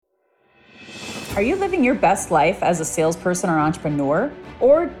Are you living your best life as a salesperson or entrepreneur?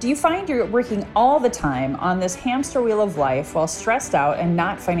 Or do you find you're working all the time on this hamster wheel of life while stressed out and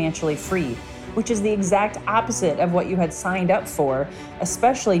not financially free, which is the exact opposite of what you had signed up for,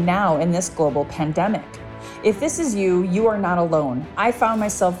 especially now in this global pandemic? If this is you, you are not alone. I found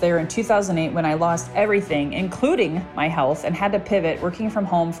myself there in 2008 when I lost everything, including my health, and had to pivot working from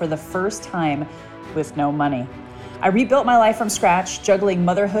home for the first time with no money. I rebuilt my life from scratch, juggling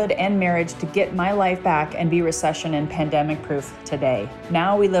motherhood and marriage to get my life back and be recession and pandemic proof today.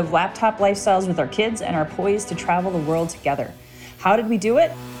 Now we live laptop lifestyles with our kids and are poised to travel the world together. How did we do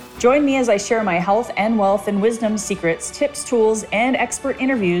it? Join me as I share my health and wealth and wisdom secrets, tips, tools, and expert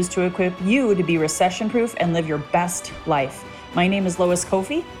interviews to equip you to be recession proof and live your best life. My name is Lois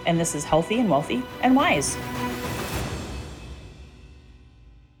Kofi, and this is Healthy and Wealthy and Wise.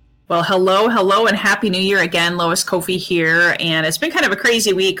 Well, hello, and Happy New Year again. Lois Kofi here, and it's been kind of a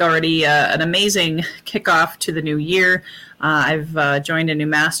crazy week already, an amazing kickoff to the new year. I've joined a new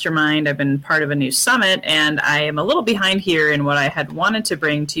mastermind, I've been part of a new summit, and I am a little behind here in what I had wanted to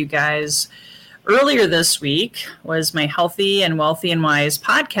bring to you guys earlier this week was my Healthy and Wealthy and Wise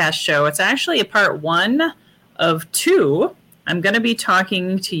podcast show. It's actually a part 1 of 2. I'm going to be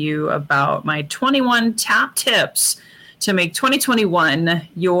talking to you about my 21 top tips to make 2021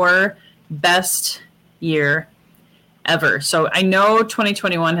 your best year ever. So I know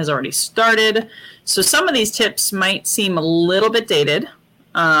 2021 has already started. So some of these tips might seem a little bit dated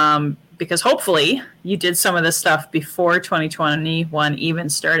because hopefully you did some of this stuff before 2021 even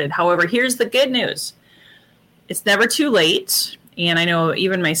started. However, here's the good news. It's never too late. And I know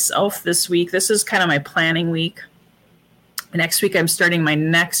even myself this week, this is kind of my planning week. Next week, I'm starting my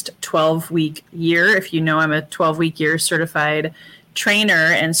next 12-week year. If you know, I'm a 12-week year certified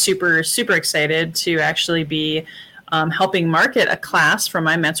trainer and super, super excited to actually be helping market a class from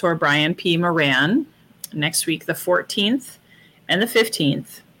my mentor, Brian P. Moran. Next week, the 14th and the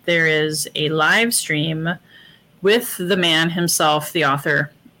 15th, there is a live stream with the man himself, the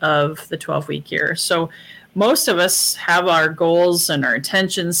author of the 12-week year. So most of us have our goals and our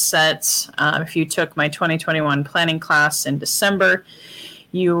intentions set. If you took my 2021 planning class in December,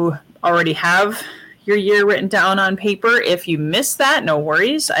 you already have your year written down on paper. If you missed that, no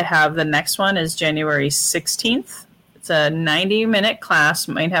worries. I have the next one is January 16th. It's a 90-minute class.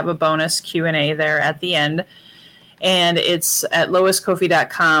 Might have a bonus Q&A there at the end. And it's at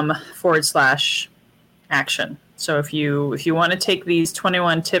loiskofi.com/action. So if you want to take these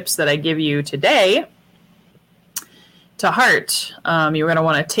 21 tips that I give you today to heart, you're going to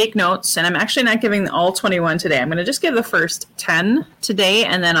want to take notes, and I'm actually not giving all 21 today. I'm going to just give the first 10 today,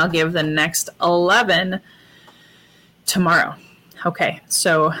 and then I'll give the next 11 tomorrow. Okay,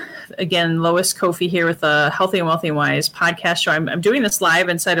 so again, Lois Kofi here with the Healthy and Wealthy and Wise podcast show. I'm doing this live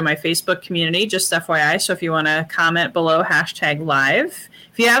inside of my Facebook community, just FYI, so if you want to comment below, #live.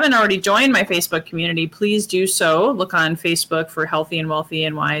 If you haven't already joined my Facebook community, please do so. Look on Facebook for Healthy and Wealthy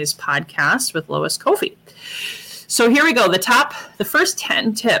and Wise podcast with Lois Kofi. So here we go. The first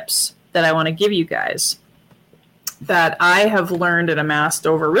 10 tips that I want to give you guys that I have learned and amassed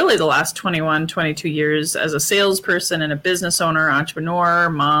over really the last 21, 22 years as a salesperson and a business owner, entrepreneur,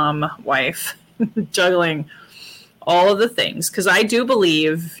 mom, wife, juggling all of the things. Because I do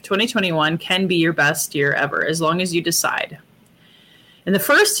believe 2021 can be your best year ever as long as you decide. And the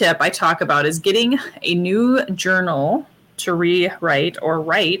first tip I talk about is getting a new journal to rewrite or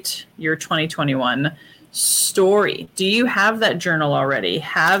write your 2021 story. Do you have that journal already?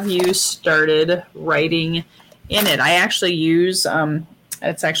 Have you started writing in it? I actually use,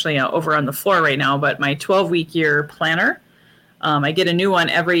 it's actually over on the floor right now, but my 12-week year planner. I get a new one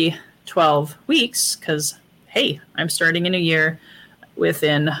every 12 weeks because, hey, I'm starting a new year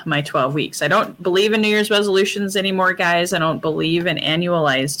within my 12 weeks. I don't believe in New Year's resolutions anymore, guys. I don't believe in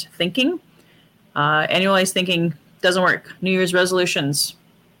annualized thinking. Annualized thinking doesn't work. New Year's resolutions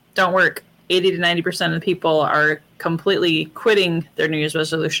don't work. 80 to 90% of the people are completely quitting their New Year's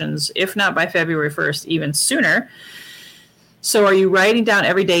resolutions, if not by February 1st, even sooner. So are you writing down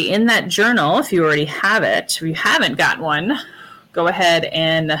every day in that journal? If you already have it, if you haven't got one, go ahead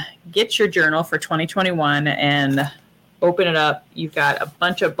and get your journal for 2021 and open it up. You've got a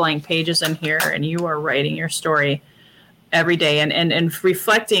bunch of blank pages in here, and you are writing your story every day. And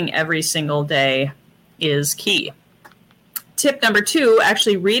reflecting every single day is key. Tip number 2,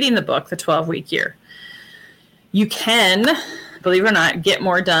 actually reading the book, The 12-Week Year. You can, believe it or not, get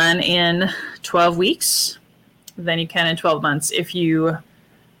more done in 12 weeks than you can in 12 months if you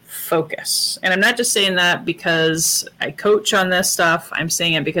focus. And I'm not just saying that because I coach on this stuff. I'm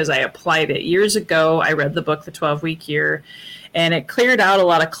saying it because I applied it. Years ago, I read the book, The 12-Week Year, and it cleared out a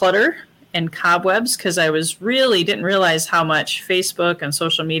lot of clutter and cobwebs because I didn't realize how much Facebook and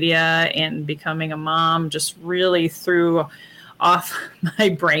social media and becoming a mom just really threw off my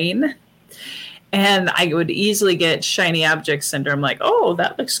brain. And I would easily get shiny object syndrome, like, oh,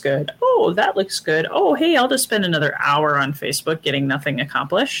 that looks good. Oh, that looks good. Oh, hey, I'll just spend another hour on Facebook getting nothing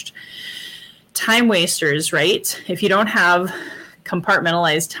accomplished. Time wasters, right? If you don't have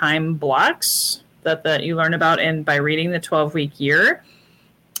compartmentalized time blocks that you learn about by reading the 12-week year,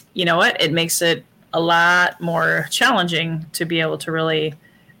 you know what? It makes it a lot more challenging to be able to really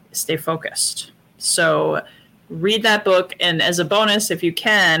stay focused. So read that book. And as a bonus, if you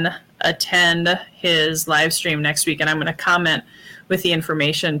can, attend his live stream next week. And I'm going to comment with the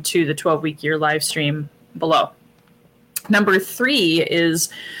information to the 12-week year live stream below. Number 3 is,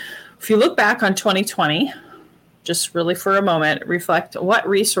 if you look back on 2020, just really for a moment, reflect, what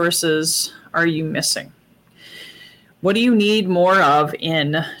resources are you missing? What do you need more of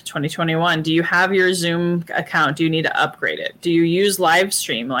in 2021? Do you have your Zoom account? Do you need to upgrade it? Do you use live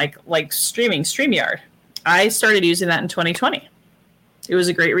stream, like streaming, StreamYard? I started using that in 2020. It was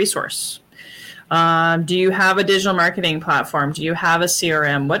a great resource. Do you have a digital marketing platform? Do you have a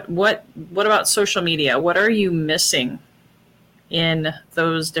CRM? What about social media? What are you missing in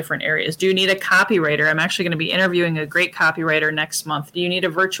those different areas? Do you need a copywriter? I'm actually going to be interviewing a great copywriter next month. Do you need a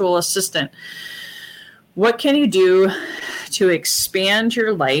virtual assistant? What can you do to expand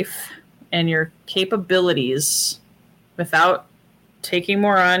your life and your capabilities without taking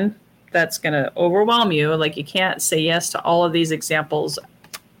more on that's going to overwhelm you? Like, you can't say yes to all of these examples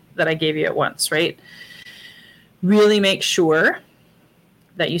that I gave you at once, right? Really make sure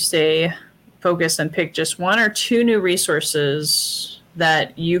that you stay focused and pick just 1 or 2 new resources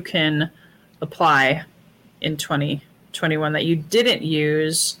that you can apply in 2021 that you didn't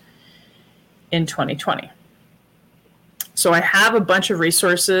use in 2020. So I have a bunch of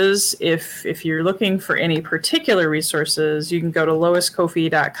resources. If you're looking for any particular resources, you can go to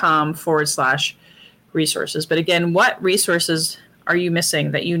loiskofi.com/resources. But again, what resources are you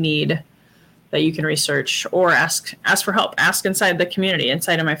missing that you need, that you can research, or ask for help? Ask inside the community,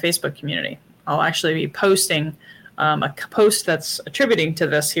 inside of my Facebook community. I'll actually be posting a post that's attributing to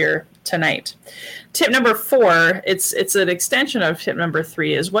this here tonight. Tip number 4, it's an extension of tip number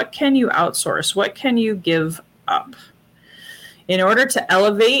 3, is what can you outsource? What can you give up? In order to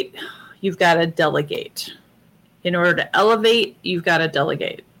elevate, you've got to delegate. In order to elevate, you've got to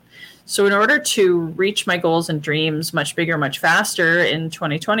delegate. So in order to reach my goals and dreams much bigger, much faster in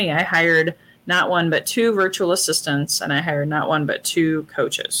 2020, I hired not 1, but 2 virtual assistants, and I hired not 1, but 2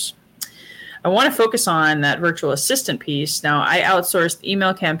 coaches. I want to focus on that virtual assistant piece. Now, I outsourced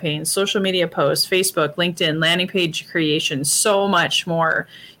email campaigns, social media posts, Facebook, LinkedIn, landing page creation, so much more.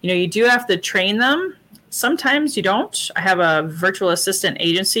 You do have to train them. Sometimes you don't. I have a virtual assistant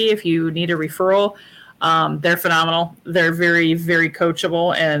agency. If you need a referral, they're phenomenal. They're very, very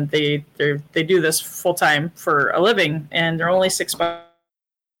coachable, and they do this full time for a living, and they're only $6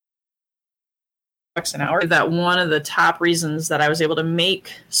 an hour. That one of the top reasons that I was able to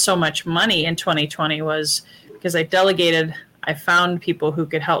make so much money in 2020 was because I delegated. I found people who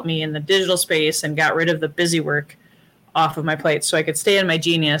could help me in the digital space and got rid of the busy work off of my plate, so I could stay in my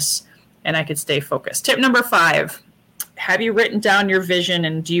genius and I could stay focused. Tip number 5, have you written down your vision,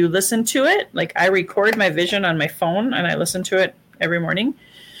 and do you listen to it? Like, I record my vision on my phone and I listen to it every morning.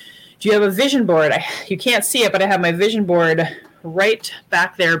 Do you have a vision board? You can't see it, but I have my vision board right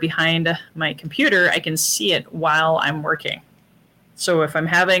back there behind my computer. I can see it while I'm working. So if I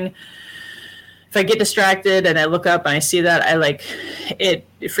get distracted and I look up and I see that,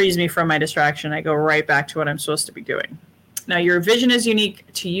 it frees me from my distraction. I go right back to what I'm supposed to be doing. Now, your vision is unique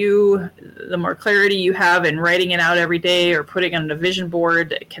to you. The more clarity you have in writing it out every day or putting it on a vision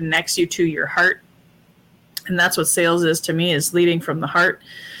board, it connects you to your heart. And that's what sales is to me, is leading from the heart.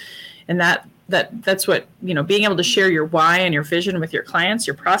 And that's what, being able to share your why and your vision with your clients,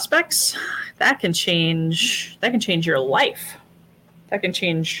 your prospects, that can change your life. That can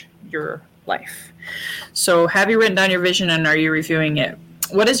change your life. So have you written down your vision, and are you reviewing it?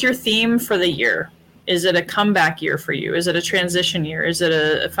 What is your theme for the year? Is it a comeback year for you? Is it a transition year? Is it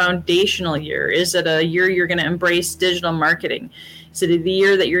a foundational year? Is it a year you're going to embrace digital marketing? Is it the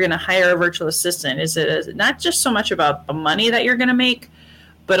year that you're going to hire a virtual assistant? Is it not just so much about the money that you're going to make,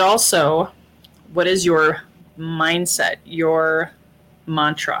 but also what is your mindset, your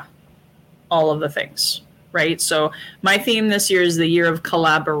mantra, all of the things, right? So my theme this year is the year of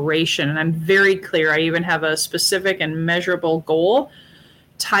collaboration, and I'm very clear. I even have a specific and measurable goal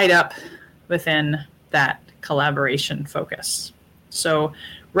tied up within that collaboration focus. So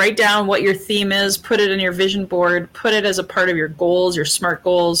write down what your theme is, put it in your vision board, put it as a part of your goals, your SMART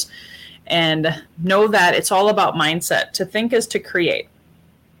goals, And know that it's all about mindset. To think is to create,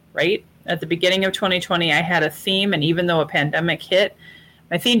 right? At the beginning of 2020, I had a theme, and even though a pandemic hit,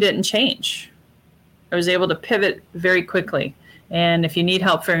 my theme didn't change. I was able to pivot very quickly. And if you need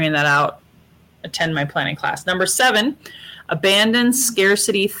help figuring that out, attend my planning class. Number 7, abandon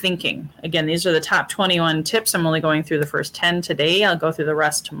scarcity thinking. Again, these are the top 21 tips. I'm only going through the first 10 today. I'll go through the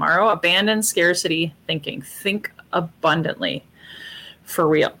rest tomorrow. Abandon scarcity thinking. Think abundantly, for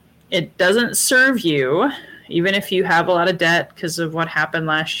real. It doesn't serve you, even if you have a lot of debt because of what happened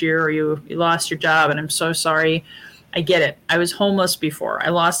last year, or you lost your job, and I'm so sorry. I get it. I was homeless before. I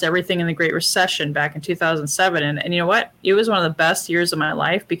lost everything in the Great Recession back in 2007. And you know what? It was one of the best years of my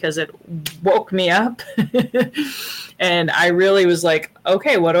life because it woke me up. And I really was like,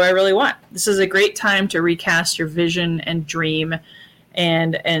 okay, what do I really want? This is a great time to recast your vision and dream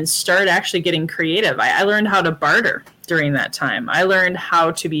and start actually getting creative. I learned how to barter during that time. I learned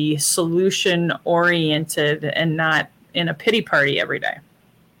how to be solution oriented and not in a pity party every day.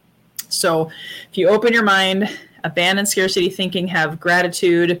 So if you open your mind, abandon scarcity thinking, have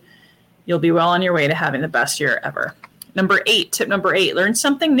gratitude, you'll be well on your way to having the best year ever. Tip number 8, learn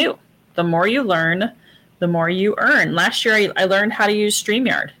something new. The more you learn, the more you earn. Last year, I learned how to use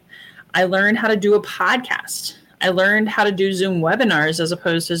StreamYard. I learned how to do a podcast. I learned how to do Zoom webinars as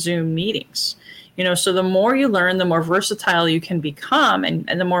opposed to Zoom meetings. So the more you learn, the more versatile you can become, and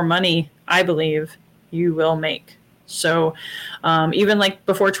the more money, I believe, you will make. So even like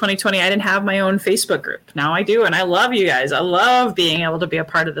before 2020, I didn't have my own Facebook group. Now I do, and I love you guys. I love being able to be a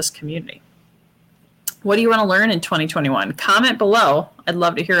part of this community. What do you want to learn in 2021? Comment below. I'd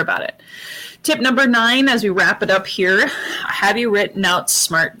love to hear about it. Tip number 9, as we wrap it up here, have you written out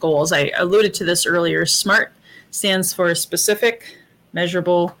SMART goals? I alluded to this earlier. SMART stands for specific,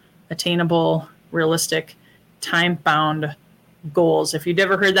 measurable, attainable, realistic, time-bound goals. If you've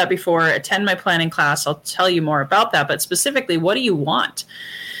never heard that before, attend my planning class. I'll tell you more about that. But specifically, what do you want?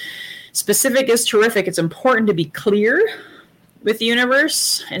 Specific is terrific. It's important to be clear with the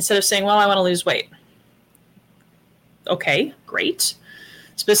universe instead of saying, well, I want to lose weight. Okay, great.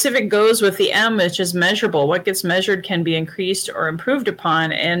 Specific goes with the M, which is measurable. What gets measured can be increased or improved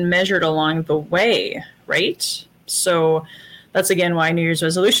upon and measured along the way, right? So that's, again, why New Year's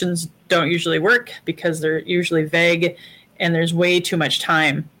resolutions don't usually work, because they're usually vague and there's way too much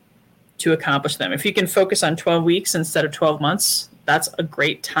time to accomplish them. If you can focus on 12 weeks instead of 12 months, that's a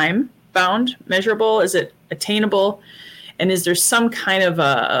great time-bound measurable. Is it attainable? And is there some kind of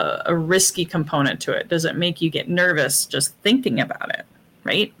a risky component to it? Does it make you get nervous just thinking about it,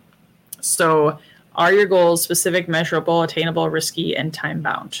 right? So are your goals specific, measurable, attainable, risky, and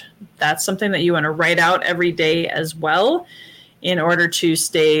time-bound? That's something that you want to write out every day as well in order to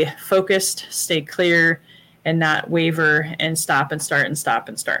stay focused, stay clear, and not waver and stop and start and stop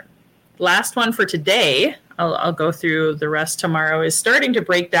and start. Last one for today, I'll go through the rest tomorrow, is starting to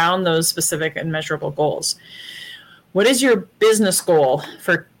break down those specific and measurable goals. What is your business goal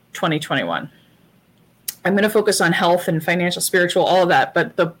for 2021? I'm going to focus on health and financial, spiritual, all of that.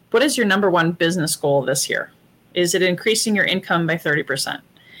 But what is your number one business goal this year? Is it increasing your income by 30%?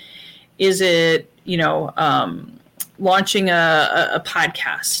 Is it, launching a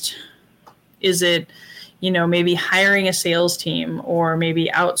podcast? Is it, maybe hiring a sales team, or maybe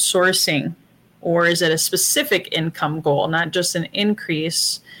outsourcing? Or is it a specific income goal, not just an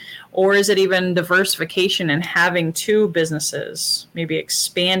increase? Or is it even diversification and having 2 businesses, maybe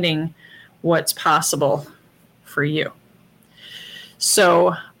expanding what's possible for you?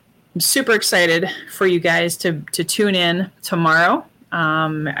 So I'm super excited for you guys to tune in tomorrow.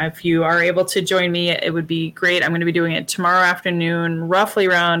 If you are able to join me, it would be great. I'm going to be doing it tomorrow afternoon, roughly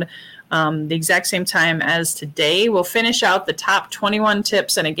around the exact same time as today. We'll finish out the top 21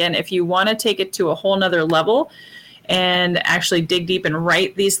 tips. And again, if you want to take it to a whole nother level and actually dig deep and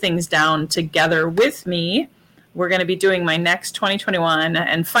write these things down together with me, we're going to be doing my next 2021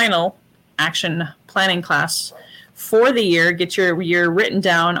 and final action planning class for the year. Get your year written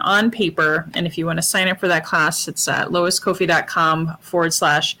down on paper. And if you want to sign up for that class, it's at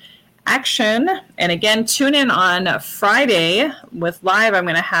loiscoffey.com/action. And again, tune in on Friday with live. I'm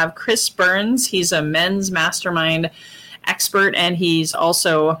going to have Chris Burns. He's a men's mastermind expert, and he's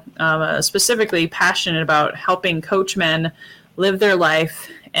also specifically passionate about helping coach men live their life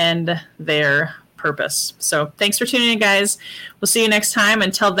and their purpose. So thanks for tuning in, guys. We'll see you next time.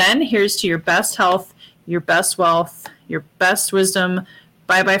 Until then, here's to your best health, your best wealth, your best wisdom.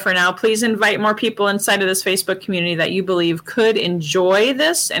 Bye-bye for now. Please invite more people inside of this Facebook community that you believe could enjoy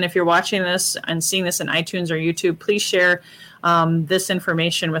this. And if you're watching this and seeing this in iTunes or YouTube, please share this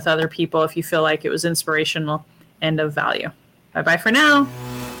information with other people if you feel like it was inspirational and of value. Bye-bye for now.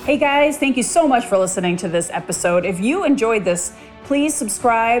 Hey guys, thank you so much for listening to this episode. If you enjoyed this, please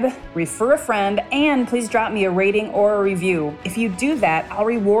subscribe, refer a friend, and please drop me a rating or a review. If you do that, I'll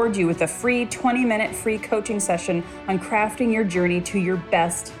reward you with a free 20-minute free coaching session on crafting your journey to your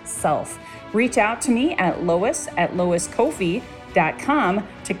best self. Reach out to me at lois@loiscoffey.com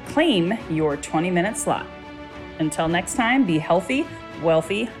to claim your 20-minute slot. Until next time, be healthy,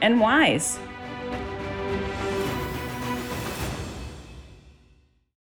 wealthy, and wise.